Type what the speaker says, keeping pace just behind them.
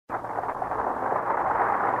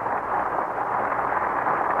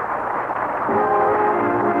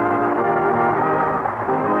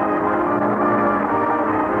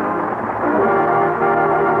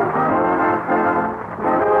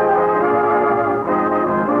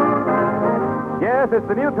it's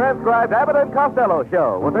the new transcribed Abbott and Costello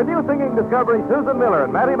show with the new singing discovery Susan Miller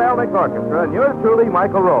and Matty Melnick's orchestra and yours truly,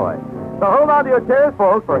 Michael Roy. So hold on to your chairs,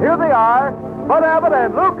 folks, for here they are, Bud Abbott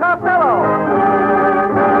and Lou Costello.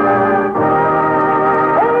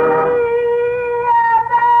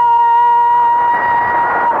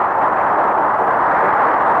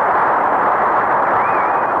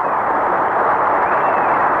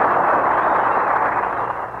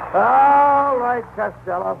 All right,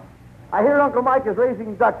 Costello. I hear Uncle Mike is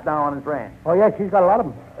raising ducks now on his ranch. Oh, yes, she's got a lot of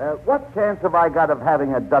them. What chance have I got of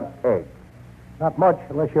having a duck egg? Not much,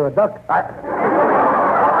 unless you're a duck.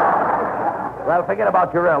 Well, forget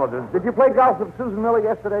about your relatives. Did you play golf with Susan Miller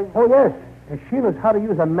yesterday? Oh, yes. And she knows how to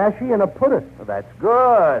use a mashie and a putter. Well, that's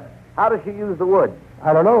good. How does she use the wood?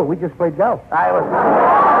 I don't know. We just played golf. Hey,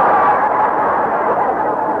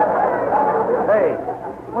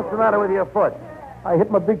 what's the matter with your foot? I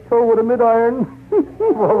hit my big toe with a mid-iron.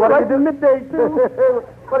 Well, what right are you in midday, too.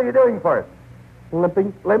 What are you doing first?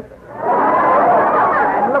 Limping. Limp?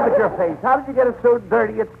 And look at your face. How did you get it so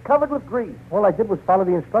dirty? It's covered with grease. All I did was follow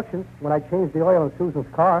the instructions when I changed the oil in Susan's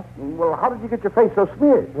car. Well, how did you get your face so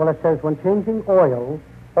smeared? Well, it says when changing oil,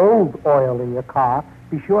 old oil in your car,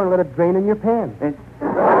 be sure and let it drain in your pan. If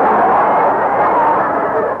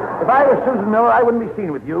I was Susan Miller, I wouldn't be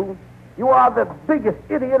seen with you. You are the biggest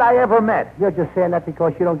idiot I ever met. You're just saying that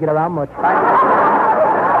because you don't get around much.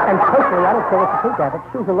 And personally, I don't care what you think of it.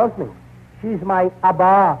 Susan loves me. She's my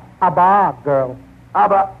Abba girl.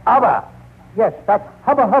 Abba. Yes, that's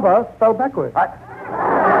hubba spelled backwards.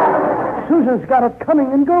 Susan's got it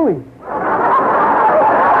coming and going.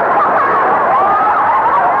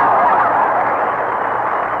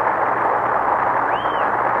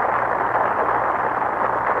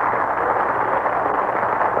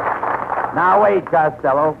 Now, wait,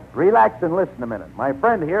 Costello. Relax and listen a minute. My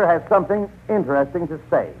friend here has something interesting to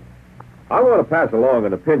say. I want to pass along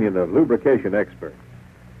an opinion of lubrication experts.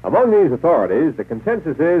 Among these authorities, the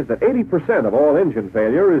consensus is that 80% of all engine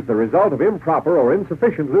failure is the result of improper or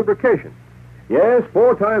insufficient lubrication. Yes,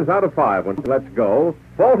 4 times out of 5 when it lets go,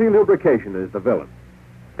 faulty lubrication is the villain.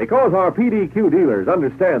 Because our PDQ dealers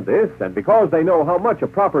understand this, and because they know how much a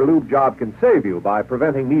proper lube job can save you by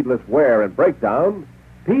preventing needless wear and breakdown,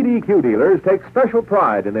 PDQ dealers take special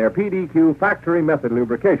pride in their PDQ factory method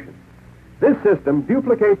lubrication. This system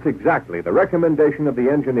duplicates exactly the recommendation of the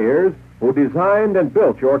engineers who designed and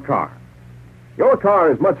built your car. Your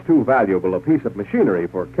car is much too valuable a piece of machinery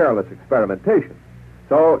for careless experimentation.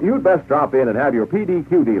 So you'd best drop in and have your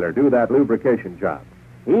PDQ dealer do that lubrication job.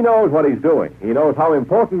 He knows what he's doing. He knows how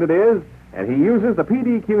important it is, and he uses the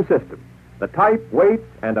PDQ system, the type, weight,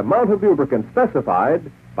 and amount of lubricant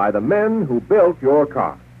specified by the men who built your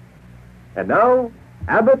car. And now,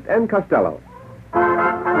 Abbott and Costello.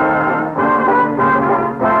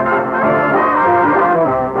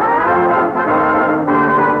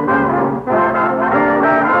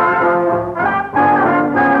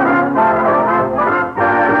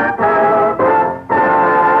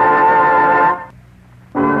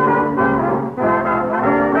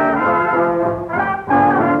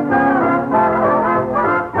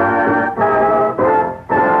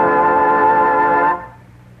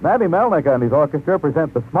 Matty Melnick and his orchestra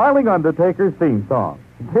present the Smiling Undertaker's theme song,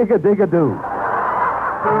 Dig-a-Dig-a-Doo.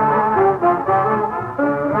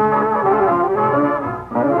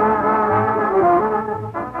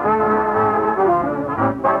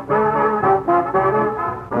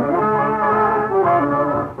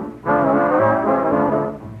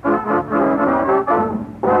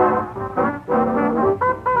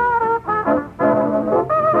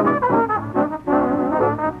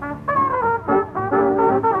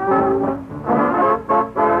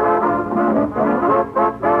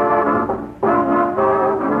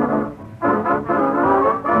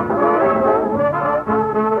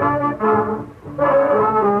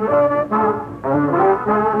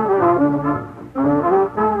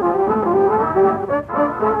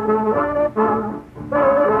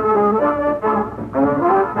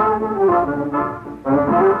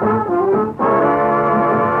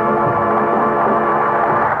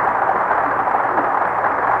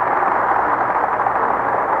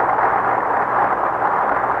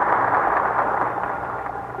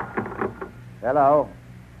 Hello.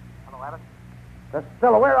 Hello, Abbott.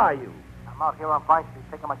 Costello, where are you? I'm out here on Vine Street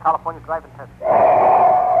taking my California driving test.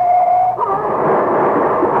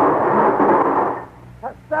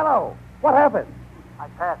 Costello, what happened? I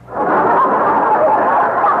passed.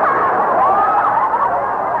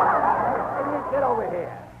 Get over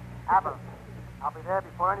here. Abbott, I'll be there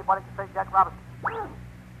before anybody can say Jack Robinson.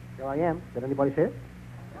 Here I am. Did anybody say it?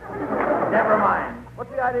 Never mind.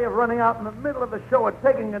 What's the idea of running out in the middle of the show and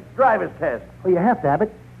taking a driver's test? Oh, you have to,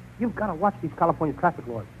 Abbott. You've got to watch these California traffic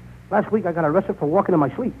laws. Last week I got arrested for walking in my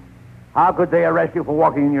sleep. How could they arrest you for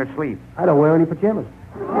walking in your sleep? I don't wear any pajamas.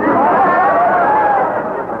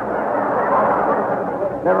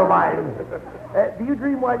 Never mind. Do you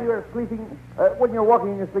dream while you're sleeping, when you're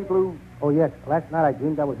walking in your sleep, Lou? Oh, yes. Last night I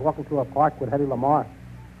dreamed I was walking through a park with Hedy Lamarr.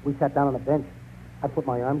 We sat down on a bench. I put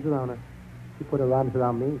my arms around her. She put her arms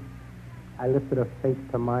around me. I lifted her face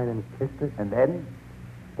to mine and kissed her. And then?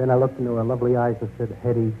 Then I looked into her lovely eyes and said,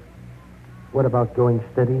 Hedy, what about going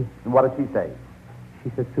steady? And what did she say?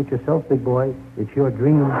 She said, suit yourself, big boy. It's your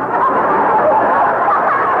dream.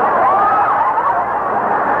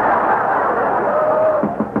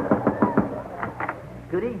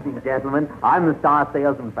 Good evening, gentlemen. I'm the star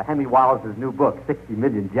salesman for Henry Wallace's new book, 60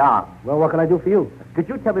 Million Jobs. Well, what can I do for you? Could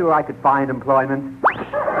you tell me where I could find employment?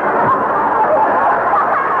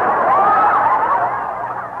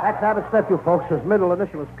 That's Abbott's nephew, folks. His middle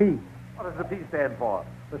initial is P. What does the P stand for?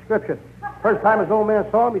 Prescription. First time his old man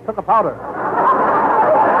saw him, he took a powder.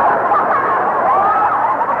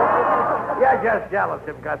 You're just jealous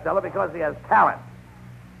of him, Costello, because he has talent.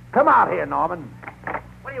 Come out here, Norman.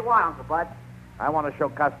 What do you want, Uncle Bud? I want to show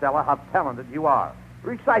Costello how talented you are.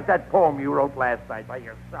 Recite that poem you wrote last night by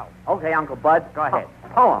yourself. Okay, Uncle Bud. Go ahead.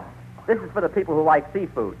 Poem. This is for the people who like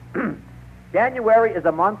seafood. January is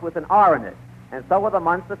a month with an R in it, and so are the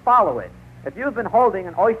months that follow it. If you've been holding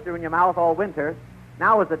an oyster in your mouth all winter,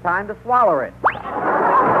 now is the time to swallow it. I'm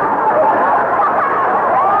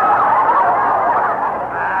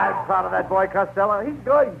proud of that boy, Costello. He's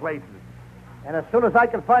going places. And as soon as I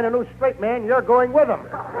can find a new straight man, you're going with him.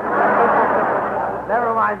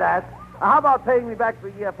 Never mind that. How about paying me back the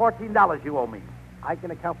 $14 you owe me? I can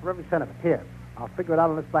account for every cent of it. Here, I'll figure it out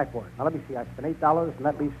on this blackboard. Now, let me see. I spent $8, and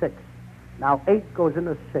that leaves 6. Now, 8 goes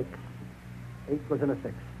into 6. 8 goes into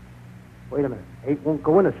 6. Wait a minute. 8 won't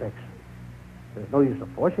go into 6. There's no use of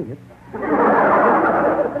forcing it.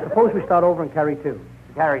 Suppose we start over and carry 2.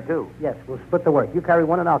 Carry 2. Yes, we'll split the work. You carry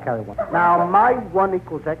 1 and I'll carry 1. Now, my 1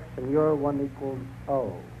 equals X and your 1 equals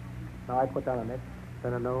O. Now, I put down an X,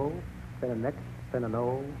 then an O, then an X, then an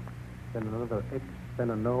O, then another X, then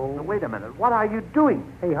an O. Now, wait a minute. What are you doing?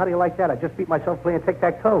 Hey, how do you like that? I just beat myself playing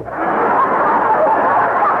tic-tac-toe.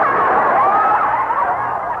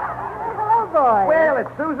 Hello, boy. Well, it's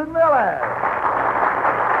Susan Miller.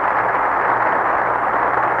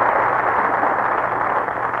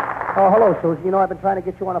 Oh, hello, Susan. You know I've been trying to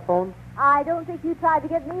get you on the phone. I don't think you tried to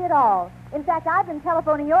get me at all. In fact, I've been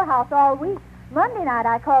telephoning your house all week. Monday night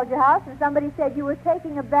I called your house and somebody said you were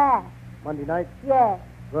taking a bath. Monday night? Yes.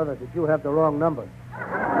 Brother, did you have the wrong number?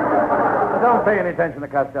 Don't pay any attention to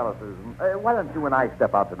Costello, Susan. Why don't you and I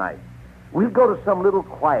step out tonight? We'll go to some little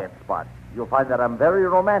quiet spot. You'll find that I'm very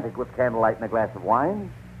romantic with candlelight and a glass of wine.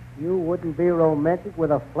 You wouldn't be romantic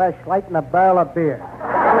with a flashlight and a barrel of beer.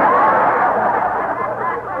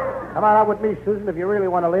 Come on out with me, Susan, if you really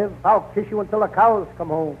want to live. I'll kiss you until the cows come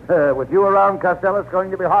home. With you around, Costello, it's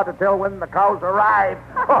going to be hard to tell when the cows arrive.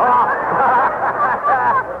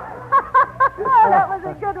 Oh, that was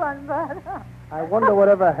a good one, Bud. I wonder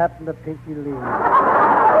whatever happened to Pinky Lee.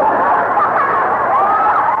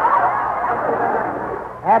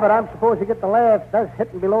 Abbott, I'm supposed to get the laughs. That's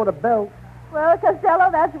hitting below the belt. Well, Costello,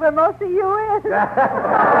 that's where most of you is.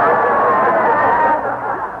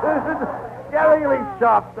 Susan, you're really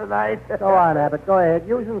sharp tonight. Go on, Abbott. Go ahead.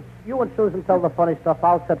 You and Susan tell the funny stuff.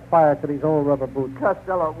 I'll set fire to these old rubber boots.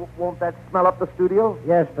 Costello, won't that smell up the studio?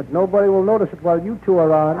 Yes, but nobody will notice it while you two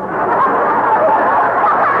are on.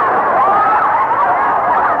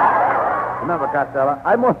 Remember, Costello,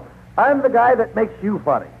 I'm the guy that makes you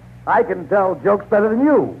funny. I can tell jokes better than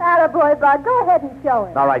you. Attaboy, Bud. Go ahead and show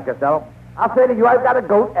him. All right, Costello. I'll say to you, I've got a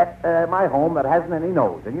goat at my home that hasn't any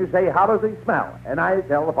nose. And you say, how does he smell? And I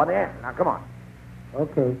tell the funny answer. Now, come on.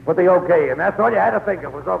 Okay. Put the okay, and that's all you had to think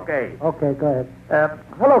of was okay. Okay, go ahead.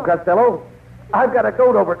 Hello, Costello. I've got a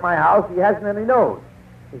goat over at my house. He hasn't any nose.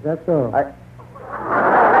 Is that so? No.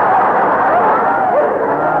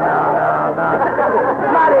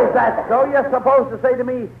 Not is that so? You're supposed to say to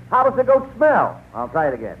me, how does the goat smell? I'll try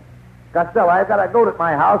it again. Costello, I've got a goat at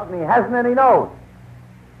my house, and he hasn't any nose.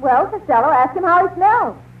 Well, Costello, ask him how he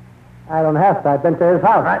smells. I don't have to. I've been to his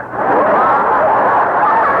house. Right.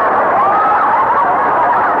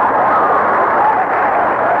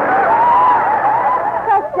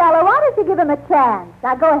 Costello, why don't you give him a chance?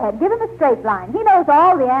 Now, go ahead. Give him a straight line. He knows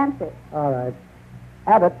all the answers. All right.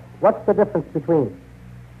 Abbott, what's the difference between?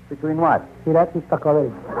 Between what? See that? He's stuck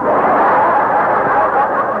already.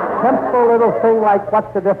 Simple little thing like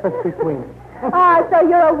what's the difference between? So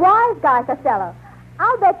you're a wise guy, Costello.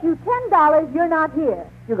 I'll bet you $10 you're not here.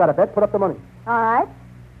 You got a bet. Put up the money. All right.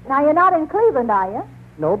 Now, you're not in Cleveland, are you?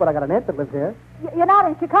 No, but I got an aunt that lives here. You're not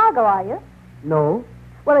in Chicago, are you? No.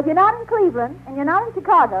 Well, if you're not in Cleveland and you're not in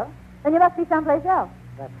Chicago, then you must be someplace else.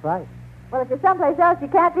 That's right. Well, if you're someplace else, you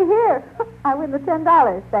can't be here. I win the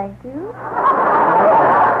 $10, thank you.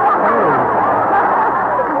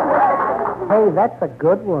 Hey, that's a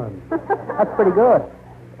good one. That's pretty good.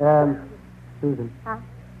 Susan. Huh?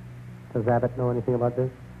 Does Abbott know anything about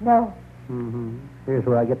this? No. Mm-hmm. Here's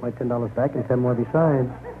where I get my $10 back and 10 more besides.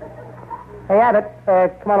 Hey, Abbott,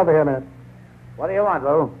 come on over here a minute. What do you want,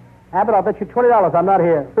 Lou? Abbott, I'll bet you $20 I'm not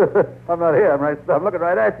here. I'm not here. I'm looking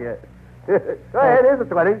right at you. Go ahead, here's the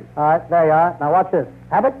 20. All right, there you are. Now watch this.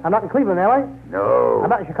 Abbott, I'm not in Cleveland, am I? No. I'm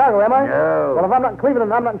not in Chicago, am I? No. Well, if I'm not in Cleveland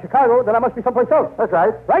and I'm not in Chicago, then I must be someplace else. That's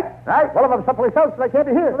right. Right? Right. Well, if I'm someplace else, then I can't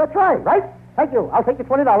be here. Well, that's right. Right? Thank you. I'll take your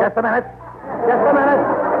 $20. Just a minute. Just a minute.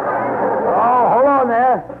 Oh, hold on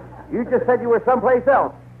there. You just said you were someplace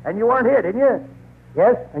else, and you weren't here, didn't you?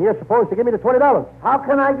 Yes, and you're supposed to give me the $20. How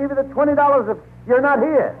can I give you the $20 if you're not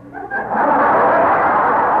here?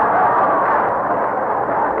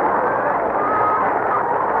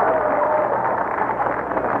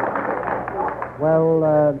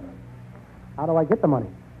 Well, how do I get the money?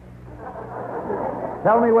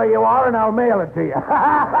 Tell me where you are, and I'll mail it to you.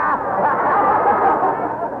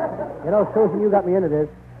 You know, Susan, you got me into this.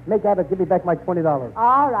 Make Abbott give me back my $20.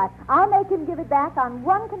 All right. I'll make him give it back on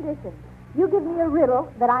one condition. You give me a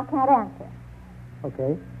riddle that I can't answer.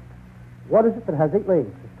 Okay. What is it that has 8 legs?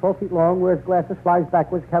 It's 12 feet long, wears glasses, flies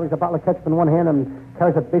backwards, carries a bottle of ketchup in one hand, and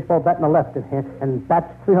carries a baseball bat in the left hand, and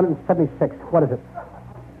bats 376. What is it?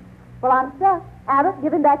 Well, I'm stuck. Abbott,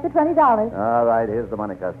 give him back the $20. All right, here's the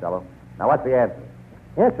money, Costello. Now, what's the answer?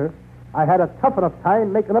 Answer? I had a tough enough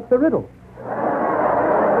time making up the riddle.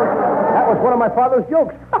 That was one of my father's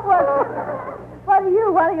jokes. What are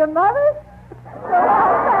you, one of your mothers?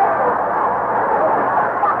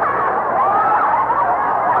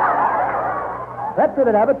 That did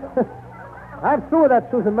it, Abbott. I'm through with that,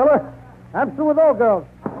 Susan Miller. I'm through with all girls.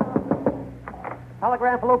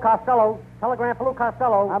 Telegram for Lou Costello. Telegram for Lou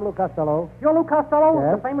Costello. I'm Lou Costello. You're Lou Costello,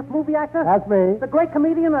 Yes. the famous movie actor? That's me. The great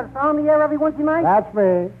comedian that's on the air every Wednesday night? That's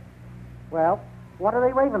me. Well, what are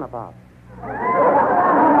they raving about?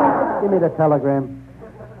 Give me the telegram.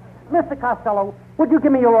 Mr. Costello, would you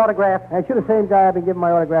give me your autograph? And you're the same guy I've been giving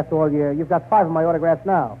my autographs to all year. You've got 5 of my autographs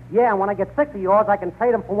now. Yeah, and when I get 6 of yours, I can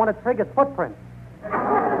trade them for one of Trigger's footprints.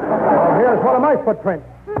 Well, here's one of my footprints.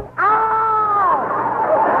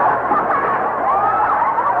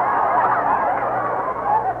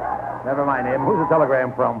 Never mind him. Who's the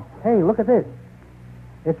telegram from? Hey, look at this.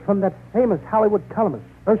 It's from that famous Hollywood columnist,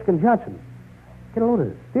 Erskine Johnson. Get a load of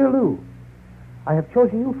this. Dear Lou, I have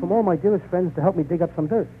chosen you from all my dearest friends to help me dig up some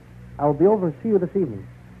dirt. I will be over and see you this evening.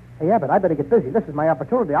 Hey, Abbott, I better get busy. This is my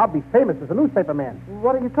opportunity. I'll be famous as a newspaper man.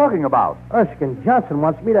 What are you talking about? Erskine Johnson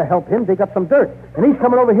wants me to help him dig up some dirt, and he's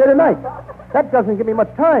coming over here tonight. That doesn't give me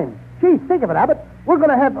much time. Gee, think of it, Abbott. We're going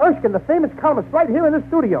to have Erskine, the famous columnist, right here in the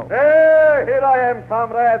studio. Hey, here I am,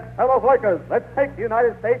 comrades, fellow workers. Let's take the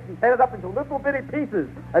United States and tear it up into little bitty pieces.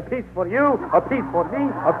 A piece for you, a piece for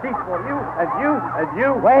me, a piece for you, and you, and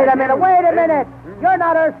you. Wait a minute. You're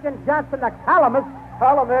not Erskine Johnson, the columnist.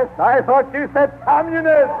 Columnist? I thought you said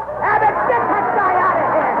communist. Abbott, get that guy out of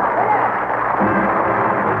here.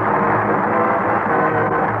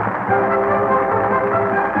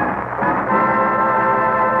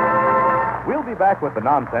 We'll be back with the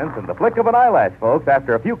nonsense in the flick of an eyelash, folks,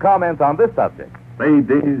 after a few comments on this subject.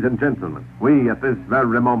 Ladies and gentlemen, we at this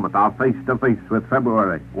very moment are face to face with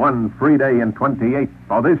February, one free day in 28,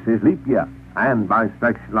 for this is leap year. And by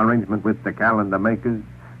special arrangement with the calendar makers,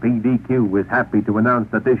 PDQ is happy to announce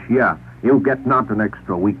that this year you get not an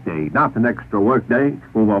extra weekday, not an extra work day.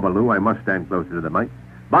 Move over, Lou, I must stand closer to the mic.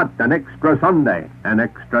 But an extra Sunday, an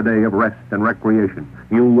extra day of rest and recreation.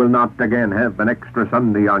 You will not again have an extra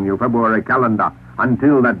Sunday on your February calendar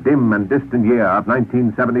until that dim and distant year of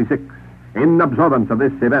 1976. In observance of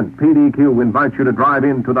this event, PDQ invites you to drive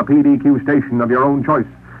into the PDQ station of your own choice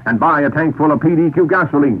and buy a tank full of PDQ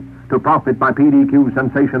gasoline to profit by PDQ's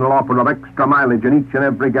sensational offer of extra mileage in each and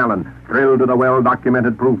every gallon. Thrill to the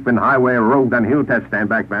well-documented proof in highway, road, and hill test. Stand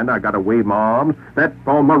back, man. I gotta wave my arms. That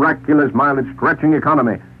for miraculous mileage stretching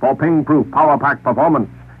economy, for ping-proof power pack performance,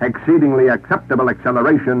 exceedingly acceptable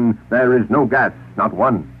acceleration, there is no gas, not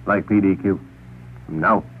one, like PDQ.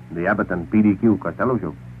 Now, the Abbott and PDQ Costello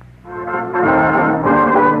Show.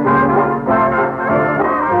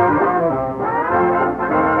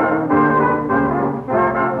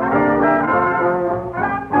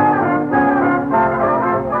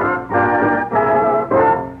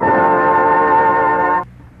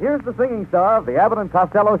 singing star of the Abbott and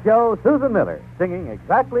Costello show, Susan Miller, singing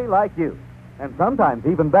exactly like you, and sometimes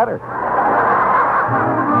even better.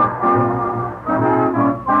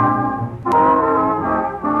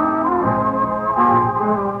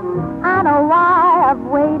 I know why I've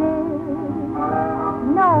waited,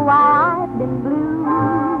 know why I've been blue.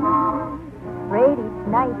 Prayed each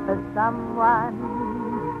night for someone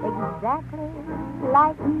exactly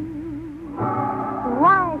like you.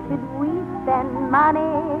 Why should we spend money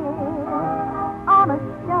on a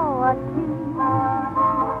show or two?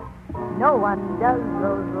 No one does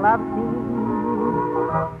those love scenes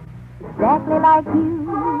exactly like you.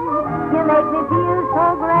 You make me feel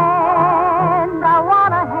so grand. I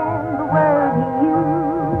want to hand the world to you.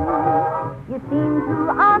 You seem to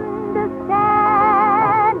understand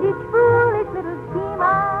each foolish little scheme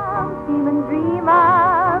I'm scheming, dream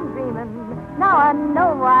I'm dreaming. Now I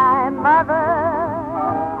know why Mother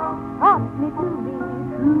taught me to be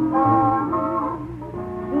true.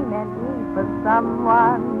 She meant me for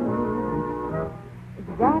someone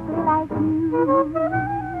exactly like you.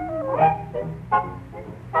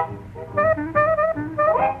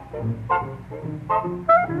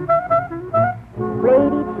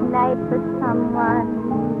 Prayed each night for someone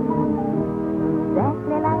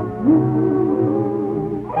exactly like you.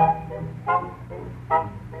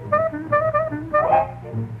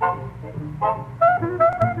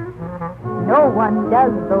 No one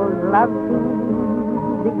does those love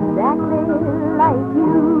scenes exactly like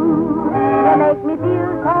you. They make me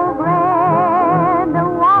feel so grand. I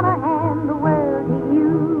want to hand the world to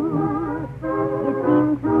you. You seem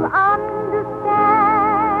to understand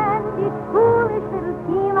each foolish little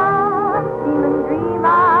scheme I'm scheming, dream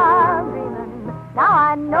I'm dreaming. Now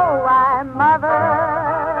I know why Mother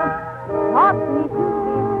taught me to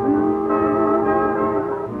be true.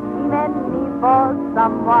 She meant me for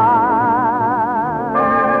someone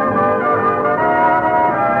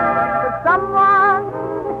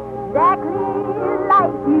exactly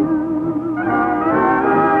like you.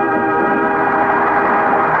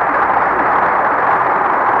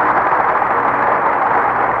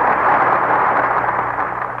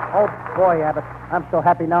 Oh, boy, Abbott. I'm so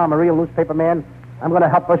happy now I'm a real newspaper man. I'm going to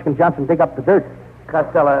help Erskine Johnson dig up the dirt.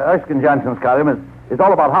 Costello, Erskine Johnson's column is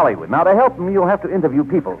all about Hollywood. Now, to help him, you'll have to interview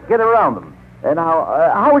people. Get around them. Now,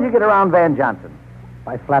 how would you get around Van Johnson?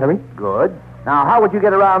 By flattery. Good. Now, how would you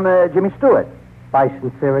get around Jimmy Stewart? By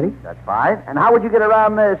sincerity. That's fine. And how would you get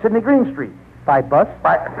around Sidney Greenstreet? By bus.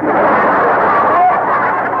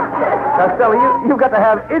 Costello, you've got to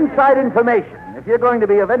have inside information if you're going to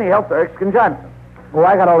be of any help to Erskine Johnson. Oh,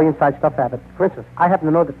 I got all the inside stuff, Abbott. For instance, I happen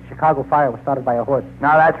to know that the Chicago fire was started by a horse.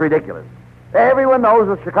 Now, that's ridiculous. Everyone knows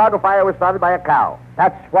the Chicago fire was started by a cow.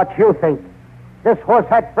 That's what you think. This horse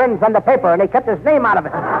had friends on the paper, and they kept his name out of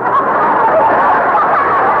it.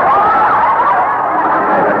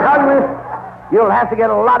 You'll have to go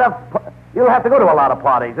to a lot of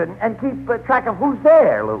parties and keep track of who's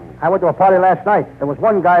there, Lou. I went to a party last night. There was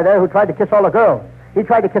one guy there who tried to kiss all the girls. He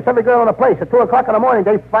tried to kiss every girl in the place. At 2 o'clock in the morning,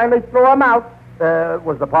 they finally threw him out.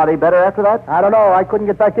 Was the party better after that? I don't know. I couldn't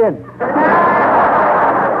get back in.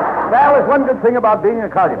 Well, there's one good thing about being a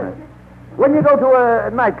columnist. When you go to a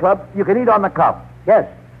nightclub, you can eat on the cuff. Yes.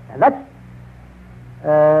 And that's...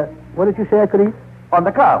 what did you say I could eat? On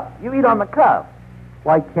the cuff. You eat on the cuff.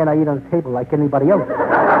 Why can't I eat on the table like anybody else? You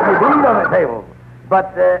can eat on the table,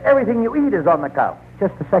 but everything you eat is on the cuff.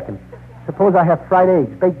 Just a second. Suppose I have fried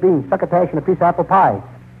eggs, baked beans, succotash, and a piece of apple pie.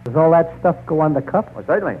 Does all that stuff go on the cuff? Well,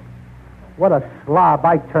 certainly. What a slob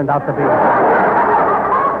I turned out to be.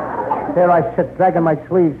 There I sit, dragging my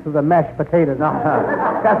sleeves through the mashed potatoes.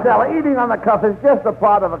 Costello, eating on the cuff is just a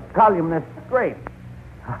part of a columnist's grace.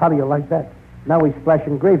 How do you like that? Now he's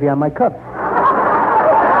splashing gravy on my cups.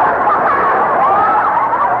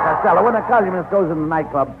 Costello, when a columnist goes in the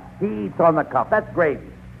nightclub, he eats on the cuff. That's gravy.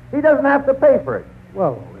 He doesn't have to pay for it.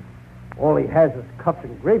 Well, if all he has is cups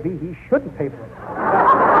and gravy, he shouldn't pay for it.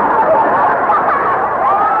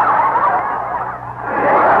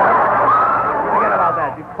 Forget about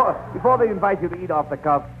that. Before they invite you to eat off the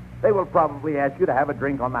cuff, they will probably ask you to have a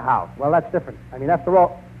drink on the house. Well, that's different. I mean, after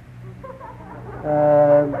all...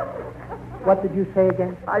 what did you say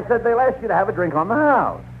again? I said they'll ask you to have a drink on the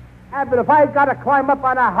house. But if I got to climb up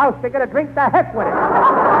on a house, they're going to drink the heck with it. When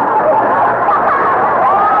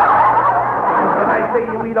I say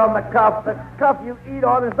you eat on the cuff you eat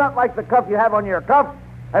on is not like the cuff you have on your cuff.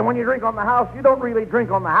 And when you drink on the house, you don't really drink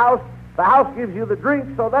on the house. The house gives you the drink,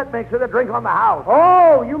 so that makes it a drink on the house.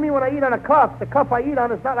 Oh, you mean when I eat on a cuff? The cuff I eat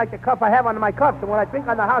on is not like the cuff I have on my cuffs. And when I drink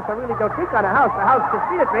on the house, I really don't drink on the house. The house gives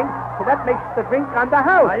me the drink, so that makes the drink on the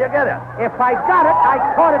house. Now, you get it. If I got it, I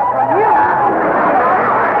caught it from you.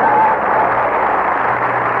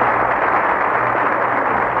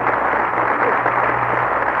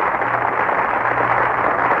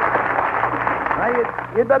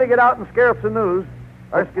 better get out and scare up some news.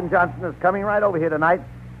 Erskine Johnson is coming right over here tonight,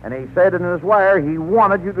 and he said in his wire he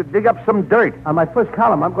wanted you to dig up some dirt. On my first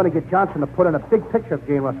column, I'm going to get Johnson to put in a big picture of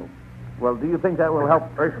Jane Russell. Well, do you think that will help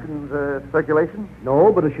Erskine's circulation? No,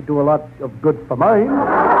 but it should do a lot of good for mine.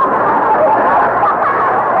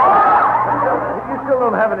 You still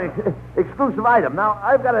don't have an exclusive item. Now,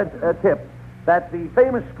 I've got a tip that the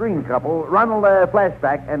famous screen couple, Ronald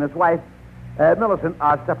Flashback and his wife, Millicent,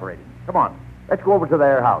 are separating. Come on. Let's go over to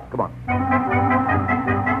their house. Come on.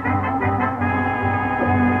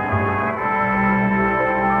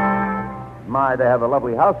 My, they have a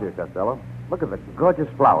lovely house here, Costello. Look at the gorgeous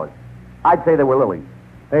flowers. I'd say they were lilies.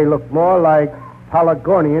 They look more like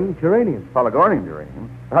Pelargonian geraniums. Pelargonian geranium?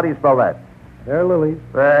 How do you spell that? They're lilies.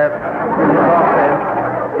 Go ahead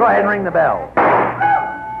and ring the bell.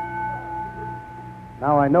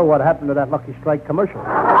 Now I know what happened to that Lucky Strike commercial.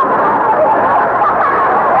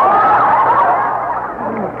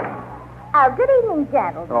 Oh, good evening,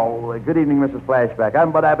 gentlemen. Oh, good evening, Mrs. Flashback.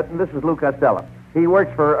 I'm Bud Abbott, and this is Lou Costello. He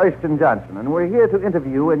works for Erskine Johnson, and we're here to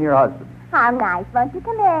interview you and your husband. How nice. Won't you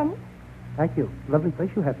come in? Thank you. Lovely place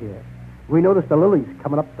you have here. We noticed the lilies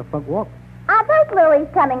coming up the front walk. Are those lilies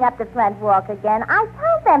coming up the front walk again? I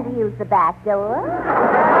told them to use the back door.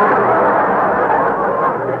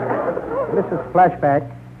 Mrs. Flashback,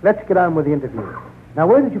 let's get on with the interview. Now,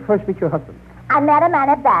 where did you first meet your husband? I met him on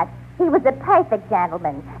a bus. He was a perfect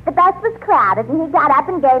gentleman. The bus was crowded, and he got up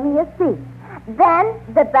and gave me a seat. Then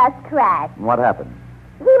the bus crashed. What happened?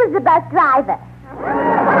 He was the bus driver.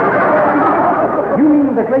 You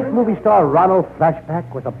mean the great movie star Ronald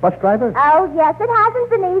Flashback was a bus driver? Oh, yes, it hasn't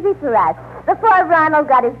been easy for us. Before Ronald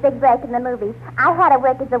got his big break in the movies, I had to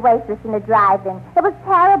work as a waitress in a drive-in. It was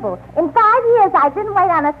terrible. In 5 years, I didn't wait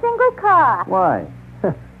on a single car. Why?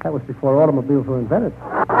 That was before automobiles were invented.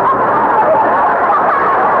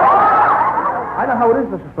 I know how it is,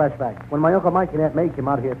 Mrs. Flashback. When my Uncle Mike and Aunt May came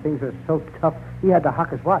out here, things were so tough, he had to hock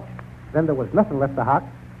his watch. Then there was nothing left to hock.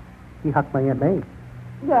 He hocked my Aunt May.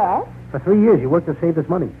 Yes? For 3 years, he worked and saved his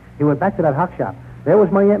money. He went back to that hock shop. There was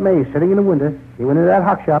my Aunt May sitting in the window. He went into that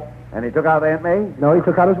hock shop. And he took out Aunt May? No, he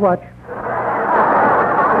took out his watch.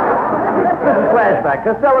 Mrs. Flashback,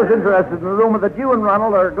 Costello's interested in the rumor that you and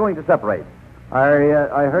Ronald are going to separate.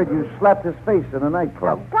 I heard you slapped his face in a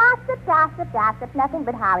nightclub. Oh, gossip, gossip, gossip. Nothing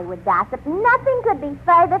but Hollywood gossip. Nothing could be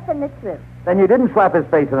further from the truth. Then you didn't slap his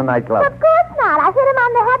face in a nightclub. Of course not. I hit him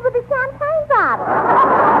on the head with a champagne bottle.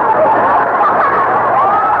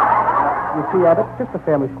 You see, Abbott, just a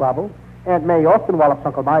family squabble. Aunt May often wallops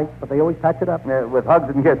Uncle Mike, but they always patch it up. With hugs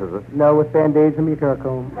and kisses. No, with Band-Aids and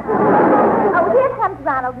Mucurocomb. Oh, here comes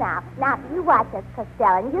Ronald now. Now, you watch us,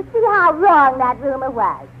 Costello, and you see how wrong that rumor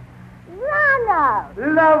was. Ronald!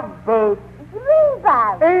 Love boat,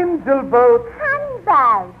 Dreamboat! angel boat,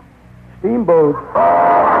 Honeyboat! steamboat.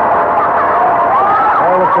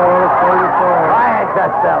 Quiet,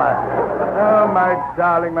 Costello. Oh, my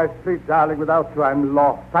darling, my sweet darling, without you, I'm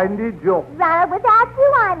lost. I need you. Ronald, without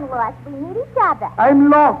you, I'm lost. We need each other. I'm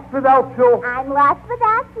lost without you. I'm lost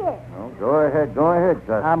without you. Oh, go ahead,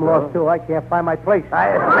 Costello. I'm lost, too. I can't find my place.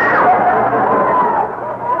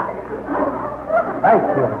 Thank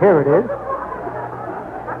you. Here it is.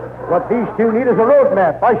 What these two need is a road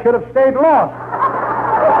map. I should have stayed lost.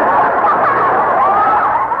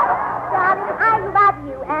 Darling, I love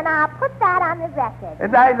you, and I'll put that on the record.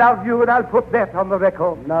 And I love you, and I'll put that on the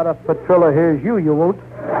record. Not if Petrilla hears you, you won't.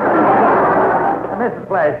 Mrs.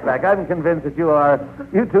 Flashback, I'm convinced that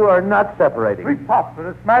you two are not separating.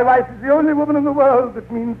 Preposterous. My wife is the only woman in the world that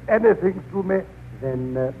means anything to me.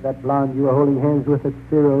 Then that blonde you were holding hands with at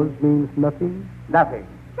Ciro's means nothing? Nothing.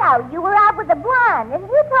 So, you were out with the blonde, and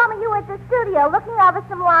you told me you were at the studio looking over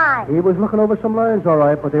some lines. He was looking over some lines, all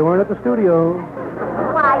right, but they weren't at the studio.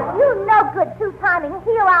 Why, you no good two-timing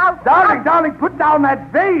hero. Darling, put down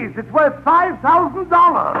that vase. It's worth $5,000.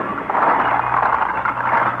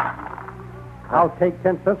 I'll take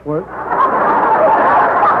 10 cents worth.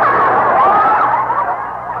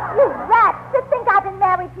 You rat. To think I've been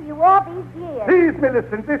married to you all these years. Please,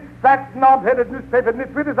 Millicent, this fat, knob-headed newspaper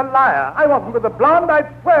nitwit is a liar. I wasn't with the blonde, I'd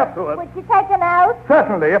swear to it. Would you take an oath?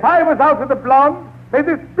 Certainly. If I was out with the blonde, may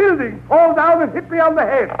this building fall down and hit me on the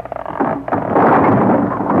head.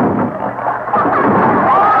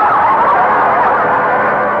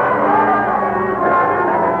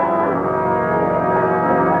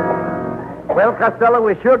 Well, Costello,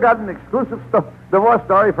 we sure got an exclusive divorce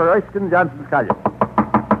story for Erskine Johnson's column.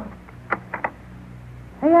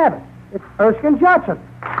 Hey, Abbott, it's Erskine Johnson.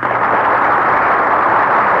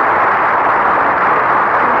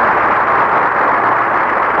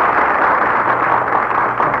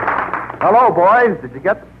 Hello, boys. Did you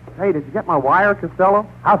get... Hey, did you get my wire, Costello?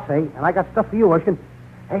 I'll say, and I got stuff for you, Erskine.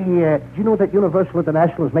 Hey, do you know that Universal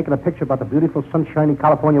International is making a picture about the beautiful, sunshiny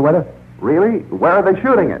California weather? Really? Where are they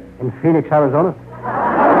shooting it? In Phoenix, Arizona.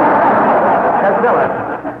 Costello.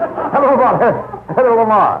 Hello,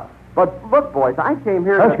 Lamar. But look, boys, I came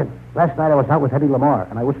here Erskine, last night I was out with Hedy Lamar,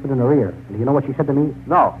 and I whispered in her ear. And do you know what she said to me?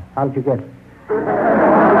 No. How did you guess?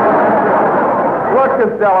 Look,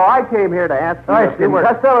 Costello, I came here to ask you... Erskine,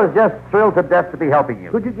 Costello's just thrilled to death to be helping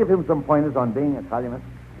you. Could you give him some pointers on being a columnist?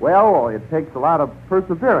 Well, it takes a lot of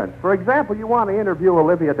perseverance. For example, you want to interview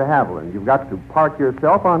Olivia de Havilland. You've got to park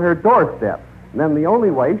yourself on her doorstep. And then the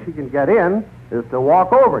only way she can get in is to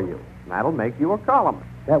walk over you. And that'll make you a columnist.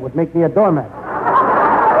 That would make me a doormat.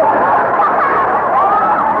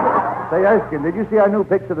 Say, Erskine, did you see our new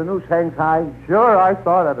picture of the new Shanghai? Sure, I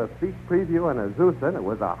saw it at a speech preview in Azusa, and it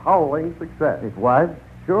was a howling success. It was?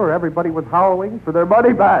 Sure, everybody was howling for their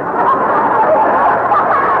money back.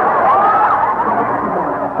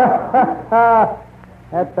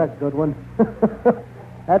 That's a good one.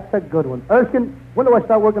 That's a good one. Erskine, when do I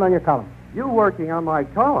start working on your column? You working on my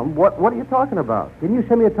column? What are you talking about? Didn't you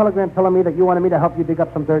send me a telegram telling me that you wanted me to help you dig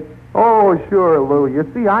up some dirt? Oh, sure, Lou. You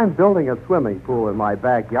see, I'm building a swimming pool in my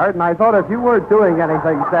backyard, and I thought if you weren't doing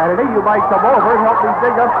anything Saturday, you might come over and help me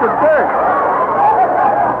dig up some dirt.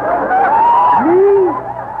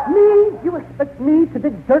 Me? You expect me to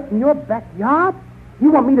dig dirt in your backyard? You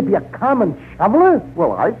want me to be a common shoveler?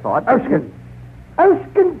 Well, I thought...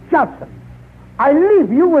 Erskine Johnson, I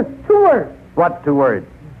leave you with 2 words. What 2 words?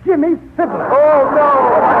 Jimmy Fiddler. Oh, no!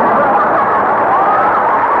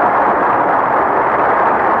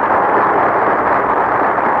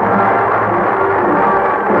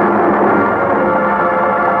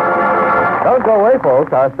 Don't go away,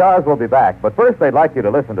 folks. Our stars will be back. But first, they'd like you to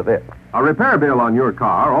listen to this. A repair bill on your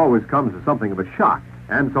car always comes as something of a shock.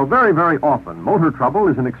 And so very, very often, motor trouble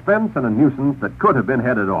is an expense and a nuisance that could have been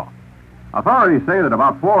headed off. Authorities say that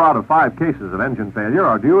about 4 out of 5 cases of engine failure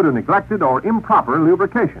are due to neglected or improper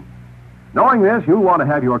lubrication. Knowing this, you'll want to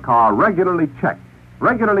have your car regularly checked,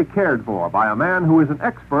 regularly cared for by a man who is an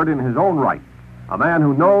expert in his own right, a man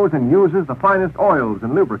who knows and uses the finest oils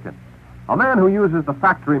and lubricants, a man who uses the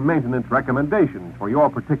factory maintenance recommendations for your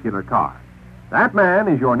particular car. That man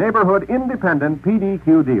is your neighborhood independent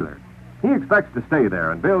PDQ dealer. He expects to stay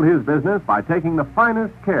there and build his business by taking the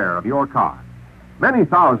finest care of your car. Many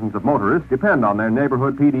thousands of motorists depend on their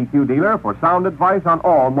neighborhood PDQ dealer for sound advice on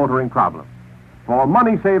all motoring problems. For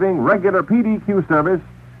money-saving, regular PDQ service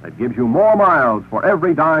that gives you more miles for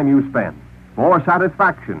every dime you spend, more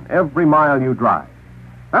satisfaction every mile you drive.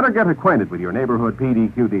 Better get acquainted with your neighborhood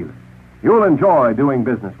PDQ dealer. You'll enjoy doing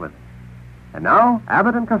business with it. And now,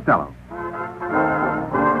 Abbott and Costello.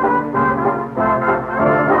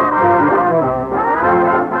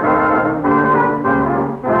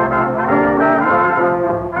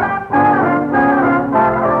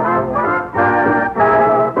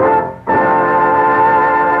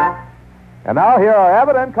 And now here are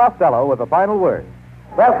Abbott and Costello with the final word.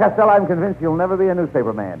 Well, Costello, I'm convinced you'll never be a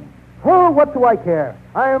newspaper man. Oh, what do I care?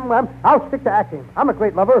 I'll stick to acting. I'm a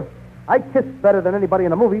great lover. I kiss better than anybody in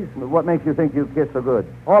the movies. What makes you think you kiss so good?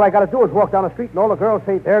 All I got to do is walk down the street and all the girls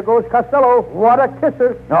say, "There goes Costello. What a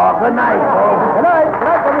kisser." Oh, good night, folks. Good night. Good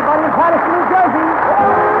night, everybody in Patterson, New Jersey.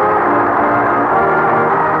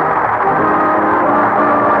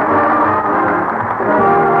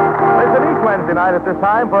 Wednesday night at this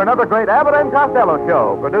time for another great Abbott and Costello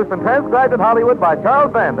show, produced and transcribed in Hollywood by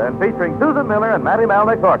Charles Banda and featuring Susan Miller and Matty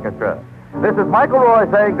Malnick's orchestra. This is Michael Roy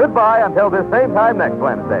saying goodbye until this same time next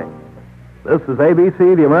Wednesday. This is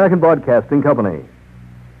ABC, the American Broadcasting Company.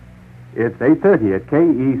 It's 8:30 at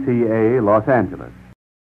KECA, Los Angeles.